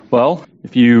Well,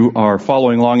 if you are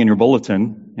following along in your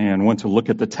bulletin and want to look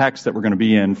at the text that we're going to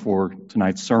be in for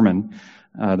tonight's sermon,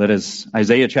 that is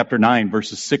Isaiah chapter 9,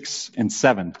 verses 6 and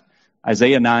 7.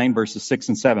 Isaiah 9, verses 6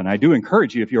 and 7. I do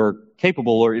encourage you, if you're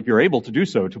capable or if you're able to do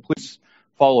so, to please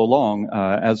follow along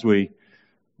as we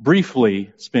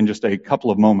briefly spend just a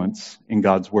couple of moments in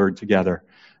God's Word together,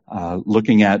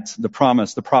 looking at the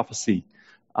promise, the prophecy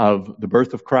of the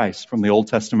birth of Christ from the Old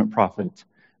Testament prophet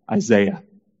Isaiah.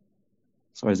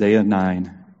 So Isaiah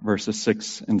 9, verses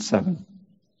 6 and 7.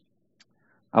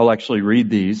 I'll actually read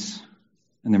these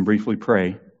and then briefly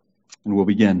pray, and we'll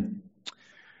begin.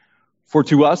 For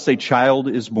to us a child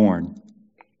is born,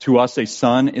 to us a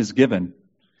son is given,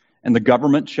 and the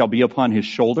government shall be upon his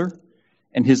shoulder,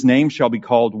 and his name shall be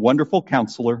called Wonderful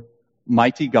Counselor,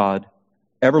 Mighty God,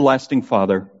 Everlasting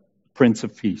Father, Prince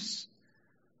of Peace.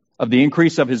 Of the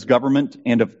increase of his government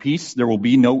and of peace there will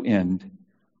be no end,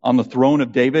 on the throne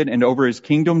of David and over his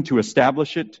kingdom, to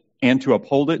establish it and to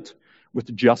uphold it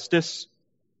with justice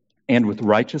and with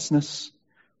righteousness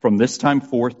from this time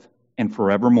forth and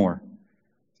forevermore.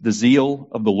 The zeal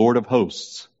of the Lord of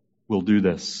hosts will do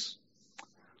this.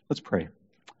 Let's pray.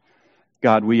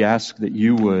 God, we ask that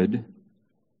you would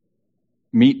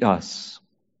meet us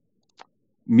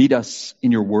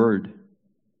in your word.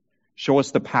 Show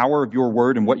us the power of your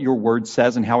word and what your word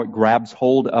says and how it grabs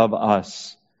hold of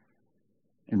us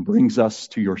and brings us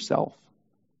to yourself.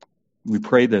 We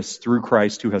pray this through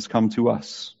Christ who has come to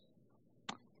us.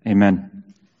 Amen.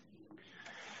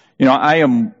 You know, I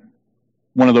am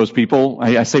one of those people.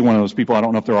 I say one of those people. I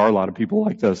don't know if there are a lot of people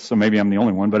like this, so maybe I'm the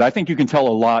only one. But I think you can tell a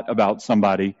lot about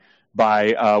somebody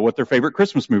by what their favorite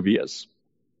Christmas movie is.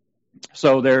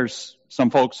 So there's some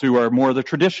folks who are more the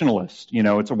traditionalist. You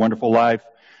know, It's a Wonderful Life,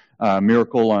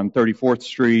 Miracle on 34th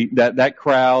Street. That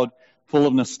crowd, full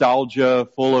of nostalgia,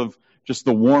 full of just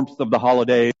the warmth of the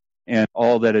holidays and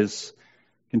all that is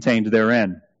contained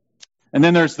therein. And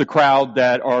then there's the crowd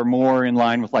that are more in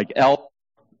line with like Elf,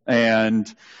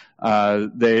 and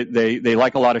they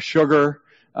like a lot of sugar.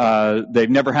 They've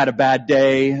never had a bad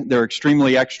day. They're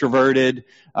extremely extroverted.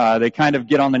 They kind of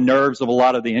get on the nerves of a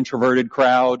lot of the introverted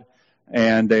crowd,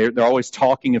 and they're always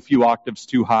talking a few octaves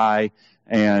too high,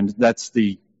 and that's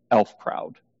the Elf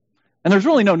crowd. And there's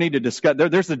really no need to discuss.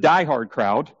 There's the Die Hard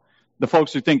crowd. The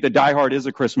folks who think that Die Hard is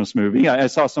a Christmas movie. I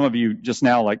saw some of you just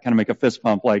now like kind of make a fist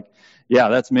pump like, yeah,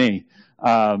 that's me.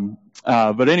 But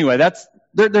anyway,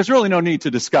 there's really no need to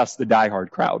discuss the Die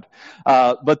Hard crowd.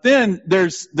 But then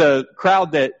there's the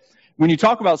crowd that when you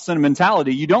talk about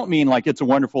sentimentality, you don't mean like It's a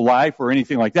Wonderful Life or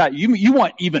anything like that. You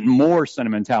want even more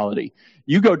sentimentality.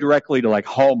 You go directly to like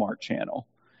Hallmark Channel,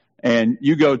 and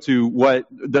you go to what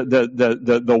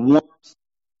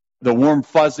the warm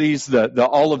fuzzies, the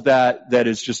all of that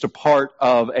is just a part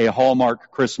of a Hallmark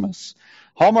Christmas.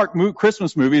 Hallmark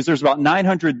Christmas movies, there's about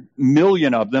 900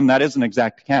 million of them. That is an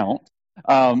exact count.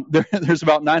 There's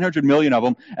about 900 million of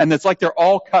them, and it's like they're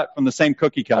all cut from the same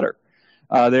cookie cutter.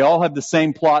 They all have the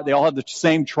same plot. They all have the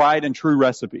same tried and true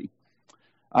recipe.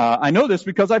 I know this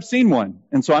because I've seen one,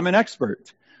 and so I'm an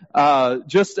expert.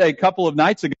 Just a couple of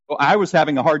nights ago, I was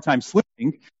having a hard time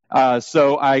sleeping.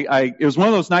 So it was one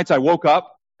of those nights I woke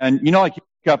up, and you know, like you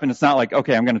wake up and it's not like,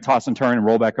 okay, I'm going to toss and turn and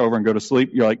roll back over and go to sleep.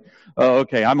 You're like, oh,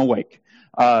 okay, I'm awake.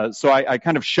 So I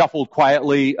kind of shuffled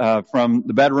quietly from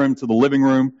the bedroom to the living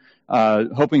room,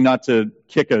 hoping not to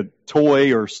kick a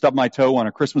toy or stub my toe on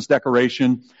a Christmas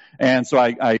decoration. And so I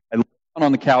lay down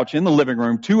on the couch in the living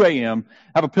room, 2 a.m.,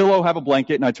 have a pillow, have a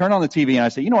blanket, and I turn on the TV and I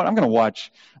say, you know what, I'm going to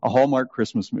watch a Hallmark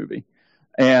Christmas movie.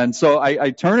 And so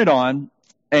I turn it on,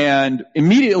 and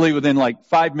immediately within like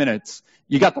 5 minutes,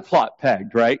 you got the plot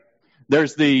pegged, right?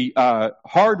 There's the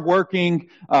hardworking,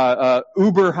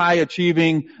 uber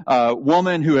high-achieving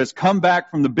woman who has come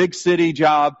back from the big city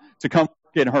job to come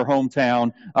in her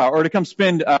hometown, or to come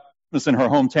spend Christmas in her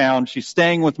hometown. She's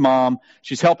staying with mom.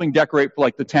 She's helping decorate for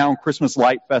like the town Christmas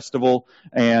light festival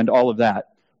and all of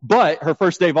that. But her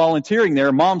first day volunteering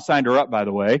there, mom signed her up, by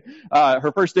the way.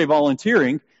 Her first day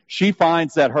volunteering, she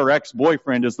finds that her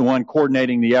ex-boyfriend is the one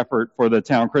coordinating the effort for the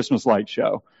town Christmas light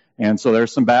show. And so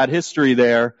there's some bad history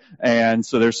there. And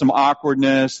so there's some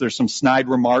awkwardness. There's some snide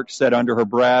remarks said under her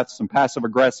breath, some passive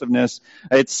aggressiveness.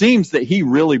 It seems that he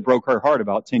really broke her heart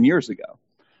about 10 years ago.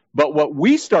 But what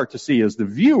we start to see as the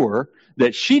viewer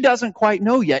that she doesn't quite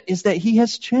know yet is that he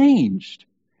has changed.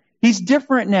 He's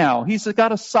different now. He's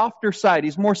got a softer side.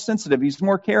 He's more sensitive. He's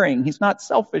more caring. He's not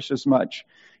selfish as much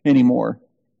anymore.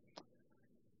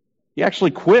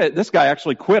 This guy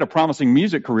actually quit a promising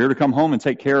music career to come home and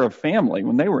take care of family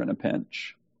when they were in a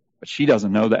pinch. But she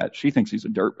doesn't know that. She thinks he's a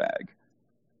dirtbag.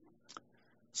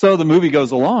 So the movie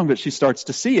goes along, but she starts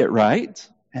to see it, right?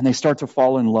 and they start to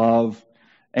fall in love.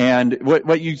 And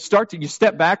what you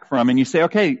step back from and you say,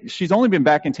 okay, she's only been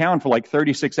back in town for like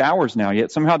 36 hours now,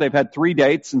 yet somehow they've had 3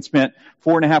 dates and spent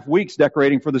 4.5 weeks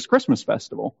decorating for this Christmas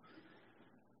festival.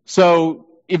 So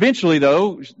eventually,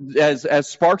 though, as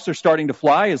sparks are starting to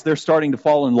fly, as they're starting to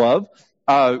fall in love,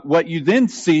 what you then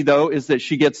see, though, is that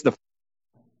she gets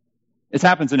it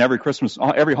happens in every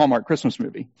Hallmark Christmas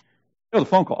movie. You know the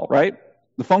phone call, right?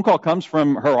 The phone call comes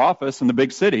from her office in the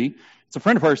big city. It's a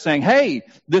friend of hers saying, hey,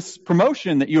 this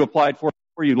promotion that you applied for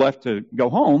before you left to go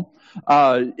home,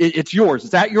 it's yours.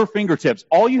 It's at your fingertips.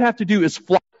 All you have to do is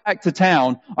fly back to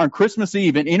town on Christmas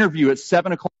Eve and interview at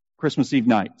 7 o'clock Christmas Eve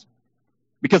night.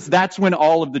 Because that's when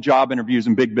all of the job interviews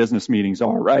and big business meetings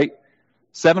are, right?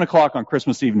 7 o'clock on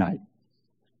Christmas Eve night.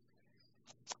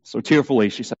 So tearfully,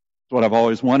 she said, that's what I've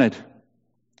always wanted.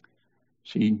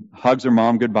 She hugs her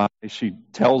mom goodbye. She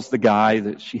tells the guy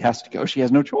that she has to go. She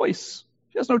has no choice.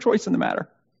 She has no choice in the matter.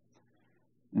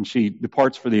 And she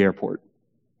departs for the airport.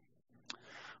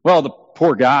 Well, the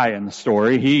poor guy in the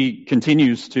story, he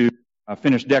continues to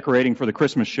finish decorating for the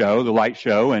Christmas show, the light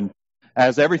show, and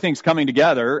as everything's coming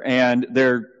together and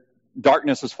their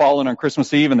darkness has fallen on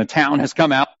Christmas Eve and the town has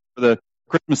come out for the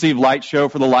Christmas Eve light show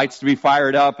for the lights to be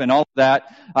fired up and all of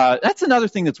that. That's another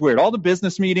thing that's weird. All the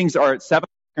business meetings are at 7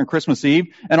 on Christmas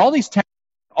Eve, and all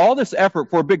this effort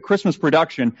for a big Christmas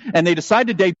production, and they decide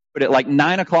to debut it at like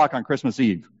 9 o'clock on Christmas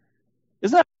Eve.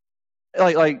 Isn't that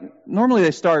like normally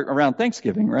they start around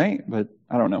Thanksgiving, right? But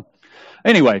I don't know.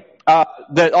 Anyway,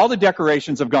 all the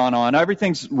decorations have gone on.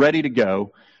 Everything's ready to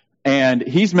go, and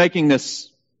he's making this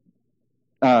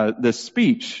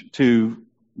speech to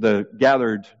the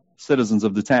gathered citizens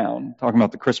of the town, talking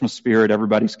about the Christmas spirit.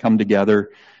 Everybody's come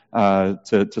together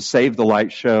to save the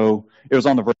light show. It was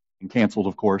on the verge of being canceled,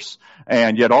 of course,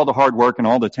 and yet all the hard work and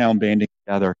all the town banding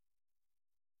together,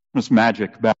 Christmas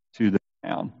magic back to the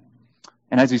town.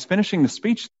 And as he's finishing the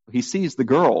speech, he sees the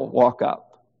girl walk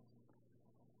up.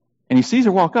 And he sees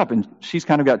her walk up, and she's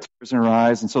kind of got tears in her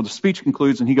eyes. And so the speech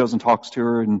concludes, and he goes and talks to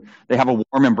her, and they have a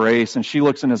warm embrace. And she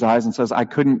looks in his eyes and says, I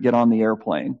couldn't get on the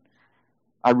airplane.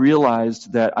 I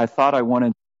realized that I thought I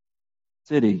wanted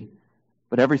the city,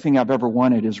 but everything I've ever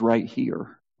wanted is right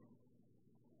here.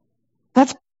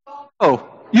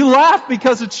 You laugh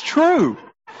because it's true.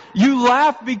 You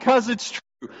laugh because it's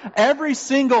true. Every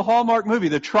single Hallmark movie,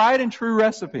 the tried and true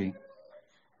recipe.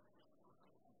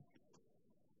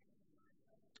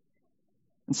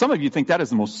 And some of you think that is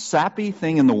the most sappy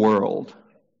thing in the world.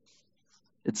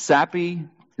 It's sappy,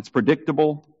 it's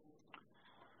predictable.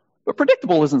 But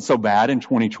predictable isn't so bad in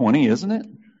 2020, isn't it?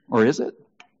 Or is it?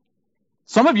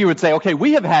 Some of you would say, okay,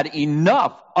 we have had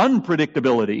enough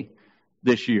unpredictability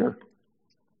this year.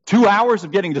 2 hours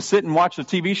of getting to sit and watch a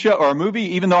TV show or a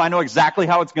movie, even though I know exactly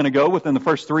how it's going to go within the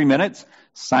first 3 minutes,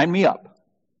 sign me up.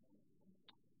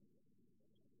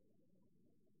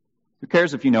 Who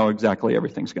cares if you know exactly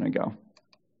everything's going to go?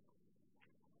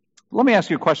 Let me ask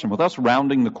you a question. With us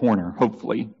rounding the corner,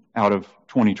 hopefully, out of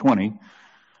 2020,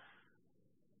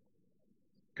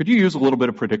 could you use a little bit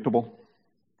of predictable?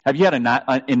 Have you had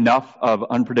enough of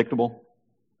unpredictable?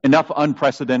 Enough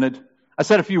unprecedented? I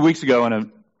said a few weeks ago in a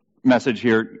message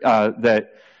here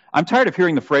that I'm tired of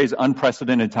hearing the phrase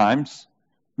unprecedented times.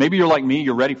 Maybe you're like me,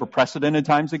 you're ready for precedented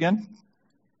times again.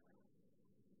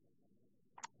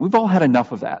 We've all had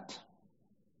enough of that.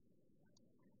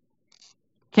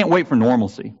 Can't wait for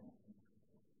normalcy.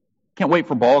 Can't wait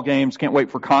for ball games, can't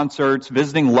wait for concerts,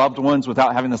 visiting loved ones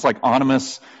without having this like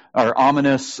ominous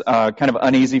kind of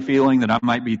uneasy feeling that I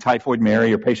might be Typhoid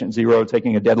Mary or Patient Zero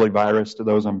taking a deadly virus to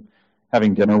those I'm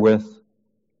having dinner with.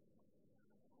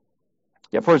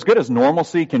 Yet for as good as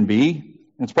normalcy can be,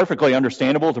 it's perfectly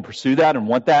understandable to pursue that and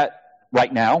want that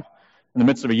right now in the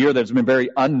midst of a year that's been very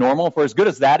unnormal. For as good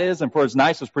as that is and for as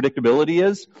nice as predictability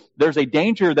is, there's a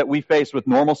danger that we face with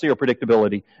normalcy or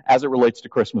predictability as it relates to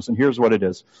Christmas. And here's what it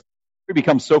is. We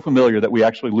become so familiar that we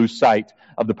actually lose sight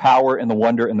of the power and the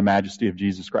wonder and the majesty of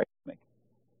Jesus Christ.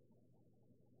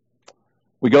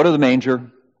 We go to the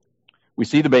manger, we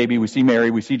see the baby, we see Mary,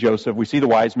 we see Joseph, we see the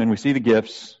wise men, we see the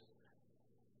gifts,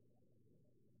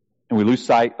 and we lose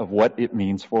sight of what it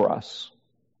means for us.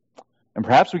 And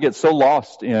perhaps we get so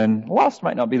lost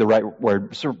might not be the right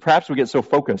word, so perhaps we get so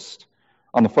focused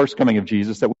on the first coming of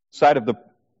Jesus that we lose sight of the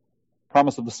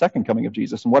promise of the second coming of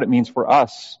Jesus and what it means for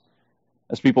us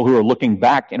as people who are looking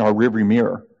back in our rearview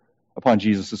mirror upon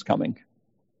Jesus' coming.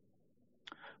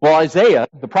 Well, Isaiah,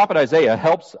 the prophet Isaiah,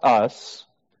 helps us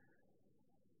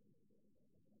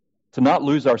to not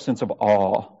lose our sense of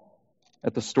awe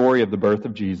at the story of the birth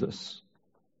of Jesus.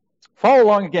 Follow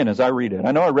along again as I read it.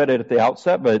 I know I read it at the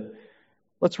outset, but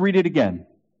let's read it again.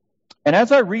 And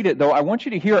as I read it, though, I want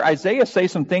you to hear Isaiah say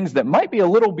some things that might be a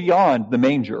little beyond the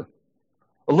manger,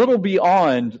 a little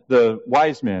beyond the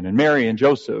wise men and Mary and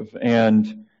Joseph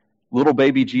and little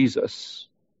baby Jesus.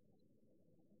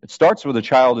 It starts with a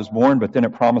child is born, but then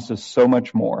it promises so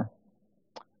much more.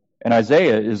 And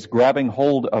Isaiah is grabbing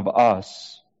hold of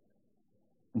us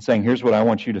and saying, here's what I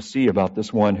want you to see about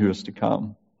this one who is to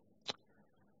come.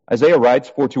 Isaiah writes,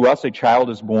 "For to us a child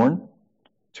is born,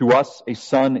 to us a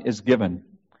son is given.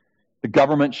 The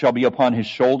government shall be upon his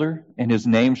shoulder, and his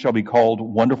name shall be called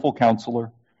Wonderful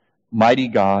Counselor, Mighty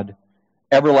God,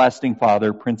 Everlasting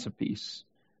Father, Prince of Peace.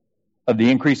 Of the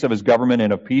increase of his government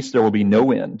and of peace there will be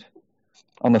no end.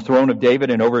 On the throne of David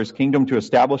and over his kingdom, to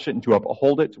establish it and to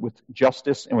uphold it with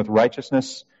justice and with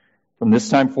righteousness from this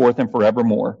time forth and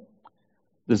forevermore.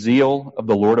 The zeal of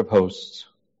the Lord of hosts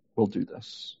will do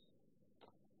this."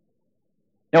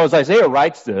 Now, as Isaiah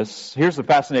writes this, here's the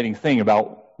fascinating thing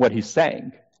about what he's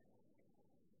saying.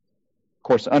 Of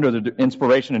course, under the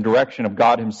inspiration and direction of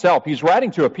God himself, he's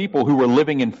writing to a people who were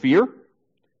living in fear.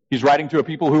 He's writing to a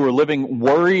people who were living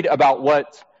worried about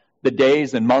what the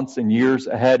days and months and years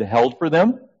ahead held for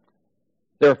them.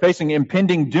 They were facing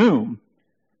impending doom.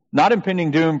 Not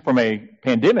impending doom from a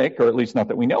pandemic, or at least not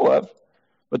that we know of,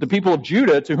 but the people of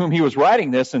Judah to whom he was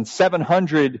writing this in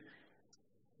 700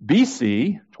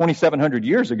 BC, 2,700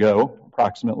 years ago,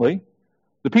 approximately,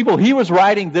 the people he was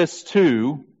writing this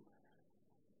to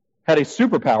had a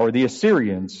superpower, the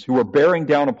Assyrians, who were bearing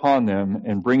down upon them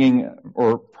and bringing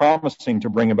or promising to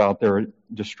bring about their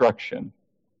destruction.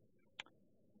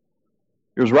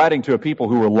 He was writing to a people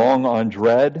who were long on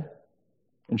dread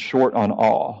and short on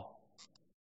awe.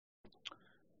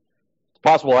 It's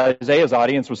possible Isaiah's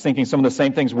audience was thinking some of the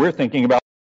same things we're thinking about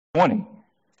 20.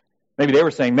 Maybe they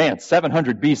were saying, man,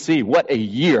 700 BC, what a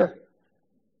year.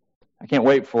 I can't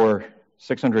wait for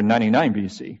 699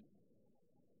 BC.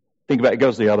 Think about it,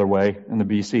 goes the other way in the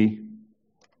BC.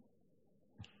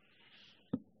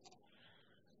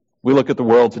 We look at the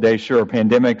world today, sure,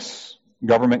 pandemics,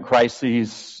 government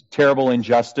crises, terrible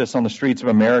injustice on the streets of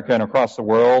America and across the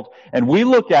world, and we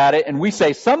look at it and we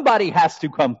say, somebody has to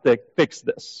come fix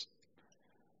this.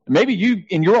 Maybe you,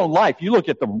 in your own life, you look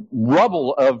at the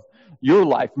rubble of your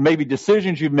life, maybe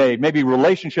decisions you've made, maybe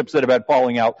relationships that have had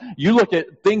falling out. You look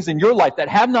at things in your life that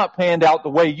have not panned out the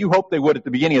way you hoped they would at the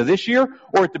beginning of this year,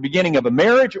 or at the beginning of a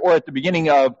marriage, or at the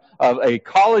beginning of a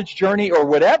college journey, or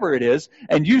whatever it is,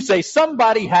 and you say,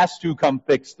 somebody has to come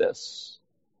fix this.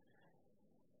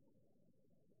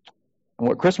 And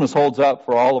what Christmas holds up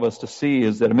for all of us to see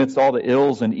is that amidst all the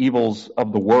ills and evils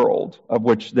of the world, of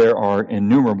which there are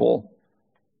innumerable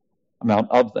amount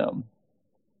of them,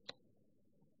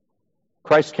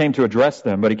 Christ came to address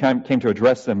them, but he came to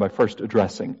address them by first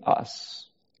addressing us,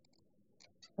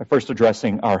 by first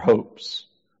addressing our hopes,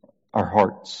 our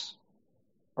hearts,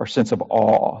 our sense of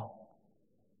awe.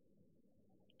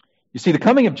 You see, the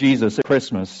coming of Jesus at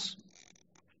Christmas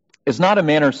is not a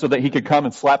manner so that he could come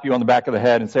and slap you on the back of the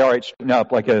head and say, all right, straighten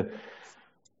up, like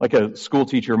a school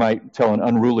teacher might tell an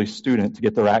unruly student to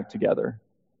get their act together.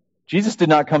 Jesus did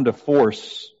not come to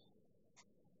force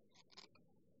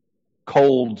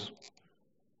cold,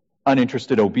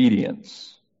 uninterested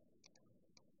obedience.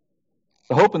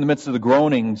 The hope in the midst of the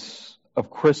groanings of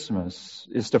Christmas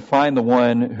is to find the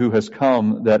one who has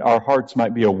come that our hearts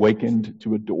might be awakened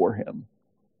to adore him.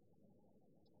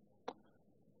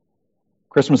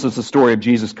 Christmas is the story of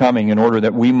Jesus coming in order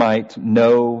that we might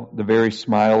know the very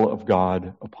smile of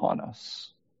God upon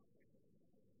us.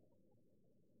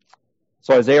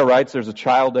 So Isaiah writes, there's a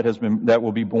child that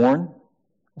will be born,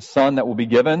 a son that will be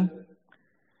given.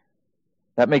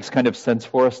 That makes kind of sense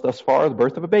for us thus far, the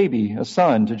birth of a baby, a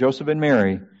son to Joseph and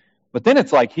Mary. But then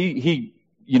it's like he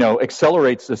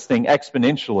accelerates this thing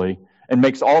exponentially and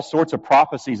makes all sorts of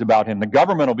prophecies about him. The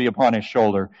government will be upon his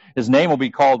shoulder. His name will be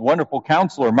called Wonderful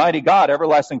Counselor, Mighty God,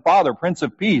 Everlasting Father, Prince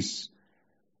of Peace.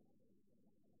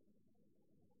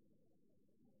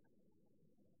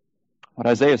 What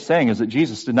Isaiah is saying is that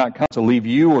Jesus did not come to leave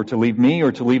you or to leave me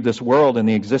or to leave this world in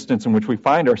the existence in which we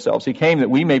find ourselves. He came that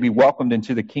we may be welcomed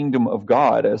into the kingdom of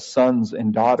God as sons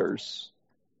and daughters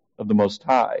of the Most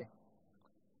High.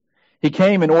 He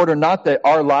came in order not that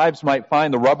our lives might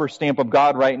find the rubber stamp of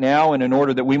God right now, and in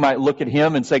order that we might look at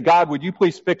him and say, God, would you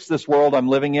please fix this world I'm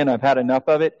living in? I've had enough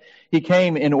of it. He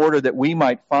came in order that we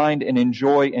might find and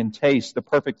enjoy and taste the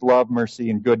perfect love, mercy,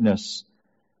 and goodness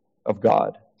of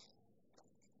God.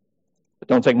 But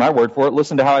don't take my word for it.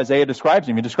 Listen to how Isaiah describes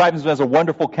him. He describes him as a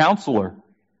wonderful counselor.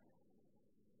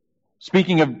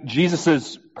 Speaking of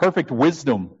Jesus' perfect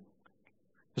wisdom,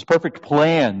 his perfect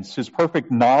plans, his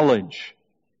perfect knowledge.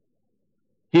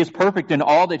 He is perfect in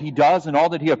all that He does and all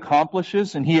that He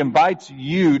accomplishes, and He invites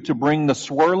you to bring the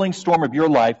swirling storm of your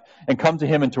life and come to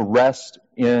Him and to rest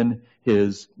in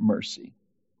His mercy.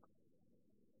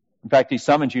 In fact, He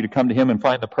summons you to come to Him and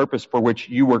find the purpose for which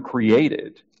you were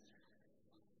created,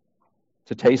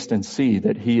 to taste and see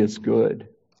that He is good,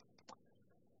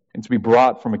 and to be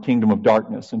brought from a kingdom of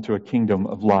darkness into a kingdom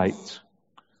of light,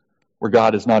 where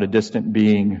God is not a distant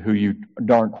being who you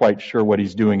aren't quite sure what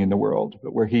He's doing in the world,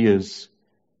 but where He is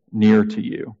near to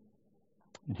you.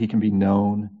 And He can be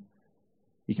known,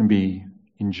 He can be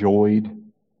enjoyed,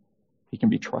 He can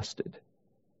be trusted.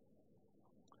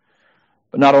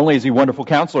 But not only is He wonderful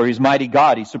counselor, He's mighty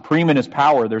God. He's supreme in His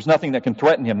power. There's nothing that can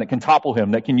threaten Him, that can topple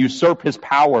Him, that can usurp His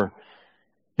power.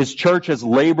 His church has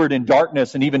labored in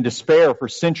darkness and even despair for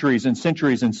centuries and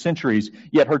centuries and centuries,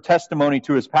 yet her testimony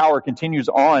to His power continues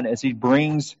on as He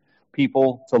brings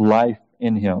people to life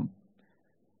in Him.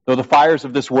 Though the fires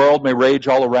of this world may rage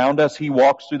all around us, He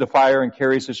walks through the fire and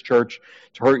carries His church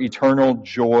to her eternal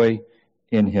joy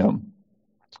in Him.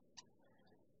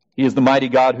 He is the mighty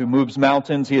God who moves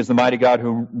mountains. He is the mighty God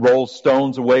who rolls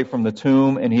stones away from the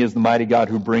tomb. And He is the mighty God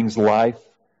who brings life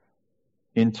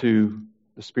into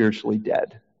the spiritually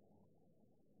dead.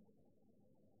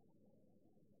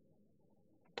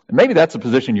 And maybe that's the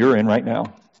position you're in right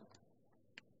now,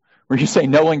 where you say,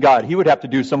 knowing God, He would have to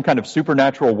do some kind of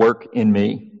supernatural work in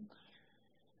me.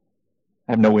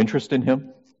 I have no interest in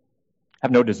Him. I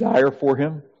have no desire for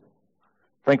Him.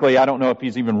 Frankly, I don't know if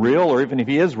He's even real, or even if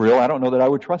He is real, I don't know that I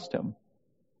would trust Him.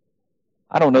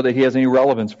 I don't know that He has any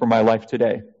relevance for my life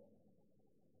today.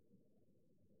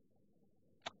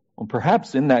 Well,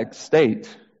 perhaps in that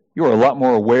state, you are a lot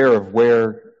more aware of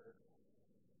where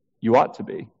you ought to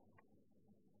be,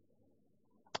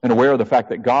 and aware of the fact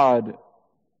that God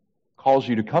calls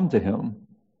you to come to Him.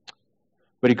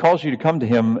 But He calls you to come to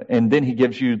Him, and then He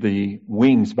gives you the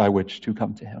wings by which to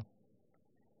come to Him.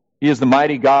 He is the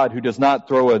mighty God who does not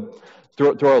throw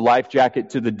a life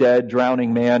jacket to the dead,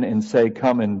 drowning man and say,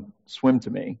 come and swim to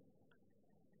me.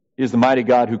 He is the mighty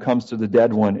God who comes to the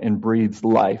dead one and breathes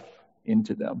life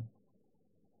into them.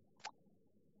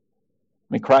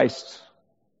 May Christ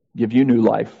give you new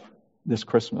life this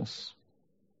Christmas.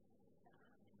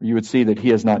 You would see that He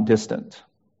is not distant,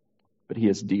 but He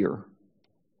is dear.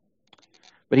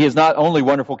 But He is not only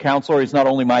wonderful counselor, He's not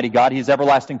only mighty God, He is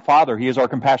everlasting Father. He is our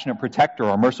compassionate protector,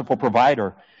 our merciful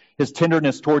provider. His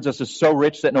tenderness towards us is so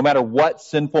rich that no matter what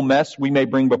sinful mess we may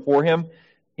bring before Him,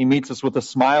 He meets us with a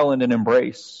smile and an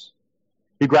embrace.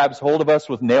 He grabs hold of us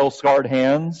with nail-scarred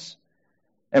hands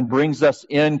and brings us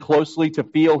in closely to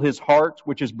feel His heart,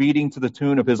 which is beating to the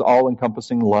tune of His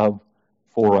all-encompassing love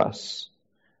for us.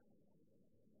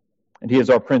 And He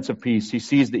is our Prince of Peace. He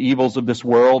sees the evils of this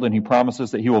world, and He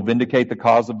promises that He will vindicate the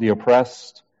cause of the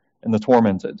oppressed and the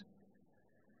tormented.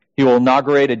 He will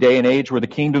inaugurate a day and age where the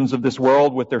kingdoms of this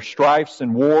world with their strifes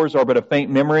and wars are but a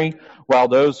faint memory, while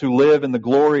those who live in the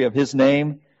glory of His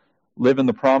name live in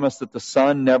the promise that the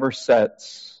sun never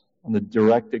sets on the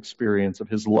direct experience of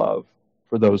His love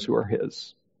for those who are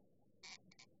His.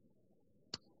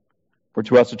 For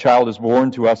to us a child is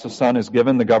born, to us a son is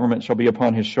given, the government shall be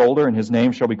upon His shoulder, and His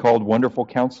name shall be called Wonderful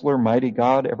Counselor, Mighty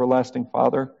God, Everlasting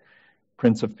Father,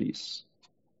 Prince of Peace.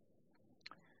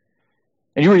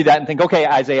 And you read that and think, okay,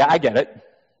 Isaiah, I get it.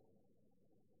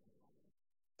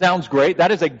 Sounds great.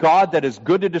 That is a God that is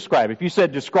good to describe. If you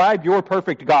said, describe your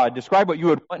perfect God, describe what you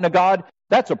would want in a God,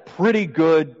 that's a pretty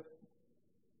good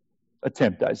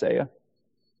attempt, Isaiah.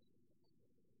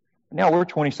 Now we're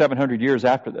 2,700 years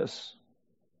after this.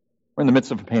 We're in the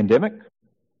midst of a pandemic.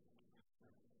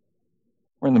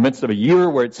 We're in the midst of a year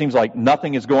where it seems like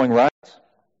nothing is going right.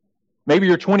 Maybe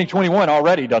your 2021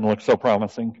 already doesn't look so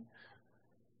promising. I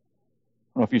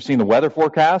don't know if you've seen the weather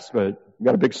forecast, but we've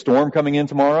got a big storm coming in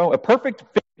tomorrow. A perfect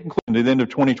fit conclusion to the end of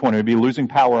 2020 would be losing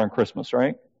power on Christmas,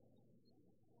 right?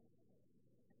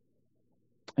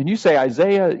 And you say,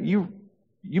 Isaiah, you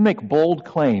make bold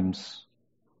claims.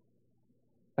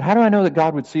 But how do I know that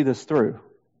God would see this through?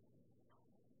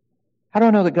 How do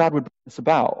I know that God would bring this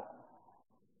about?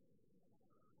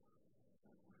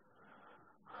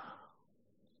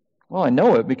 Well, I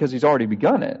know it because He's already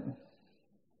begun it.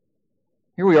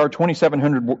 Here we are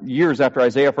 2,700 years after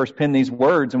Isaiah first penned these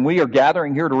words, and we are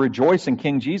gathering here to rejoice in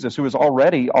King Jesus, who is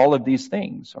already all of these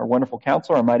things. Our wonderful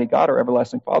counselor, our mighty God, our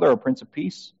everlasting Father, our Prince of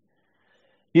Peace.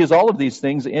 He is all of these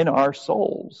things in our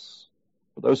souls,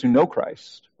 for those who know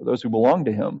Christ, for those who belong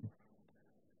to Him.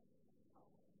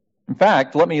 In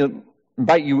fact, let me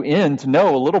invite you in to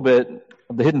know a little bit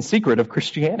of the hidden secret of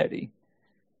Christianity.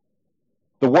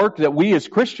 The work that we as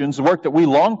Christians, the work that we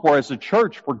long for as a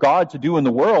church for God to do in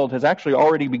the world has actually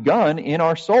already begun in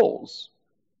our souls.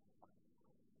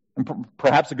 And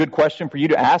perhaps a good question for you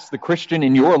to ask the Christian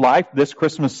in your life this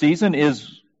Christmas season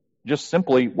is just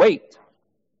simply, wait,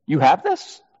 you have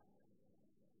this?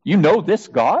 You know this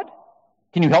God?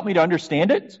 Can you help me to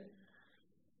understand it?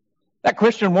 That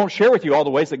Christian won't share with you all the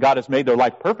ways that God has made their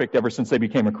life perfect ever since they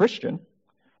became a Christian,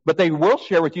 but they will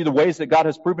share with you the ways that God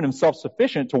has proven himself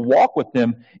sufficient to walk with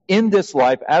them in this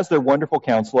life as their wonderful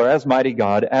counselor, as mighty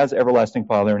God, as everlasting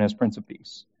Father, and as Prince of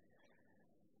Peace.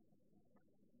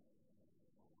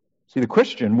 See, the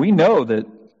Christian, we know that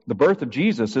the birth of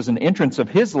Jesus is an entrance of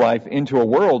his life into a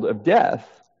world of death,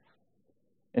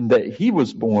 and that he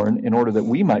was born in order that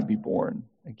we might be born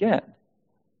again,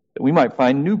 that we might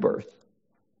find new birth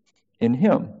in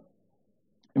him.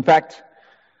 In fact,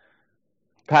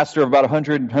 pastor of about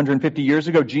 150 years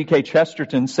ago, G.K.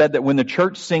 Chesterton, said that when the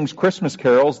church sings Christmas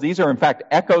carols, these are in fact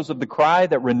echoes of the cry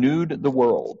that renewed the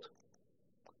world.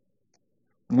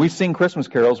 When we sing Christmas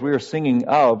carols, we are singing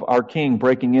of our King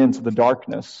breaking into the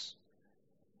darkness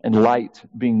and light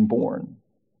being born.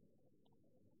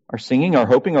 Our singing, our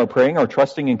hoping, our praying, our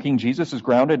trusting in King Jesus is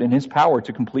grounded in his power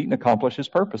to complete and accomplish his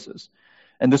purposes.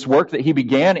 And this work that he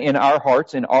began in our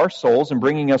hearts, in our souls, and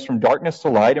bringing us from darkness to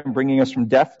light and bringing us from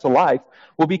death to life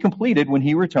will be completed when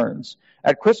he returns.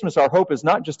 At Christmas, our hope is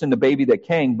not just in the baby that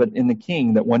came, but in the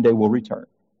King that one day will return.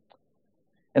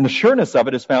 And the sureness of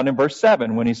it is found in verse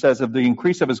 7 when he says, of the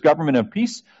increase of his government of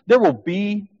peace, there will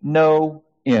be no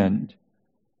end.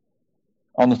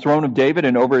 On the throne of David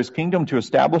and over his kingdom to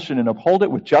establish it and uphold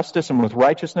it with justice and with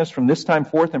righteousness from this time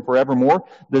forth and forevermore.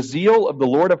 The zeal of the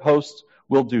Lord of hosts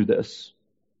will do this.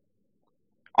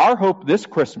 Our hope this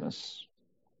Christmas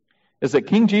is that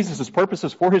King Jesus'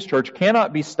 purposes for his church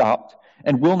cannot be stopped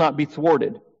and will not be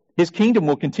thwarted. His kingdom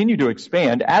will continue to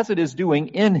expand as it is doing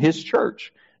in his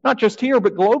church, not just here,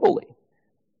 but globally.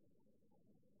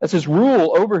 As his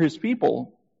rule over his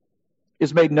people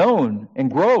is made known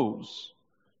and grows.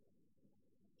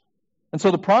 And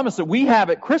so the promise that we have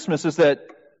at Christmas is that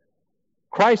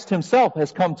Christ himself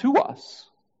has come to us.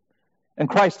 And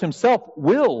Christ himself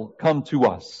will come to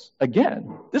us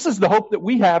again. This is the hope that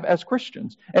we have as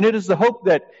Christians. And it is the hope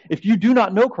that if you do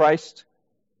not know Christ,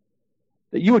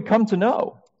 that you would come to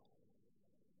know.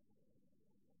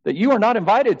 That you are not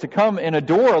invited to come and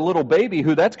adore a little baby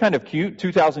who, that's kind of cute,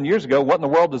 2,000 years ago. What in the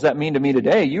world does that mean to me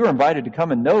today? You are invited to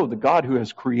come and know the God who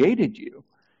has created you.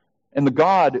 And the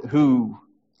God who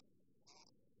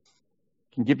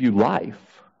can give you life.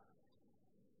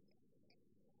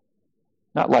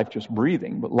 Not life just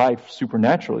breathing, but life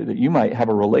supernaturally, that you might have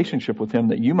a relationship with him,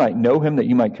 that you might know him, that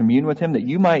you might commune with him, that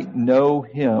you might know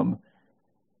him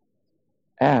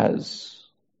as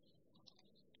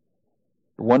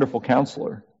your wonderful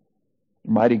counselor,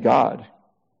 your mighty God,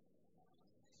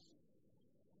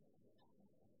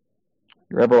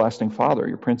 your everlasting Father,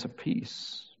 your Prince of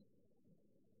Peace.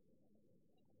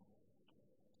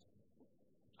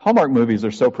 Hallmark movies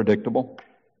are so predictable.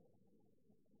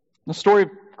 The story of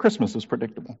Christmas is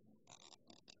predictable.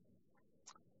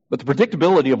 But the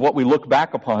predictability of what we look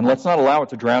back upon, let's not allow it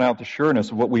to drown out the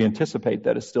sureness of what we anticipate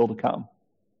that is still to come.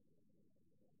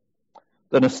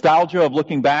 The nostalgia of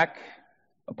looking back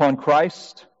upon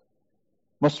Christ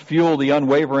must fuel the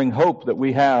unwavering hope that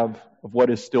we have of what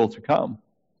is still to come.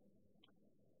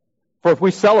 For if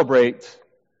we celebrate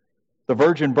the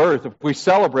virgin birth, if we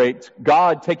celebrate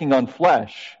God taking on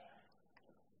flesh,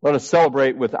 let us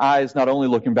celebrate with eyes not only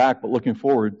looking back, but looking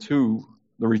forward to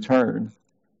the return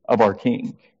of our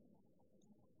King.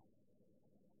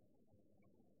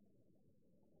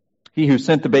 He who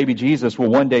sent the baby Jesus will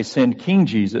one day send King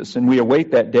Jesus, and we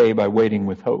await that day by waiting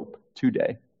with hope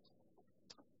today.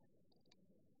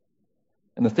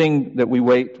 And the thing that we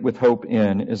wait with hope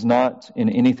in is not in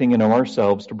anything in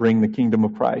ourselves to bring the kingdom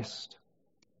of Christ,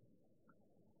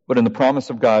 but in the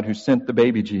promise of God who sent the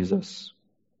baby Jesus.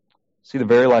 See the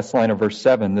very last line of verse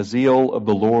 7, the zeal of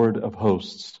the Lord of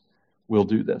hosts will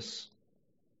do this.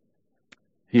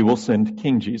 He will send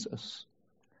King Jesus.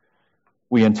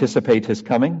 We anticipate his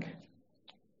coming,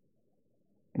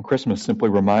 and Christmas simply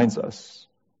reminds us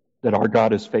that our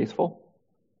God is faithful,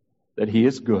 that he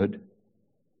is good,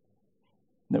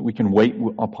 that we can wait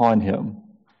upon him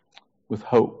with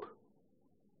hope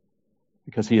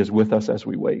because he is with us as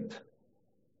we wait,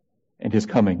 and his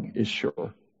coming is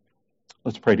sure.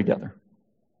 Let's pray together.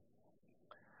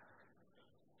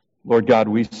 Lord God,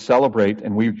 we celebrate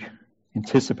and we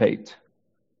anticipate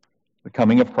the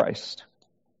coming of Christ.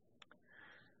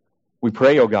 We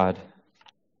pray, O God,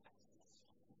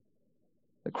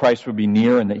 that Christ would be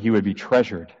near and that he would be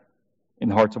treasured in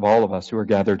the hearts of all of us who are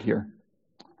gathered here.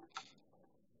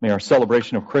 May our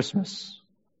celebration of Christmas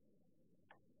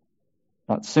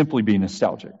not simply be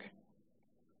nostalgic,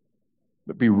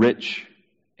 but be rich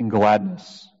in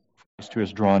gladness. Christ who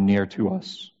has drawn near to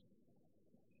us.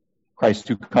 Christ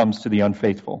who comes to the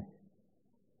unfaithful,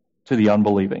 to the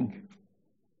unbelieving,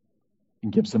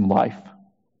 and gives them life.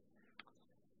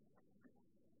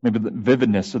 Maybe the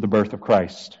vividness of the birth of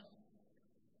Christ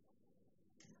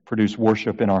produce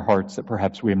worship in our hearts that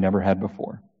perhaps we have never had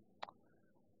before.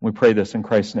 We pray this in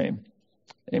Christ's name.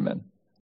 Amen.